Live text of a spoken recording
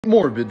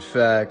Morbid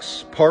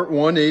Facts, Part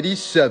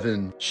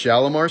 187.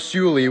 Shalimar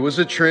Suley was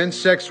a trans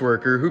sex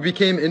worker who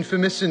became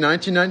infamous in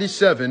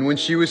 1997 when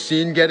she was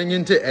seen getting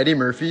into Eddie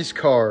Murphy's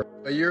car.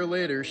 A year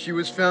later, she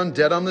was found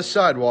dead on the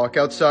sidewalk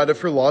outside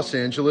of her Los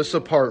Angeles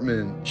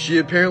apartment. She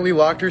apparently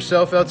locked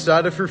herself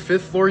outside of her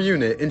 5th floor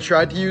unit and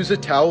tried to use a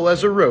towel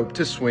as a rope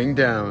to swing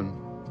down.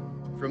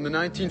 From the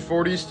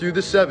 1940s through the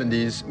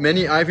 70s,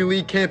 many Ivy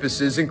League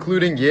campuses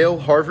including Yale,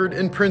 Harvard,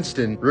 and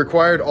Princeton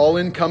required all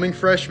incoming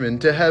freshmen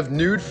to have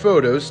nude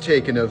photos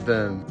taken of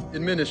them.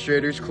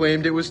 Administrators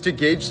claimed it was to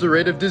gauge the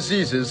rate of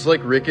diseases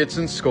like rickets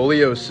and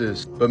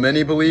scoliosis, but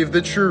many believe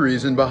the true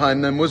reason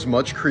behind them was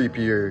much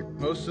creepier.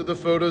 Most of the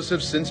photos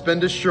have since been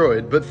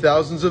destroyed, but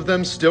thousands of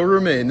them still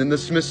remain in the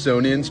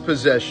Smithsonian's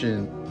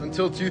possession.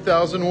 Until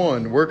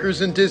 2001, workers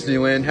in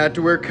Disneyland had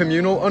to wear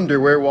communal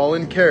underwear while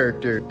in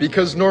character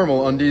because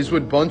normal undies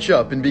would bunch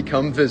up and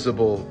become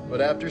visible. But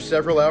after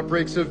several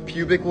outbreaks of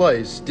pubic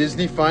lice,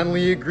 Disney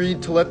finally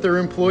agreed to let their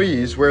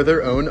employees wear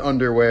their own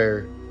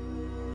underwear.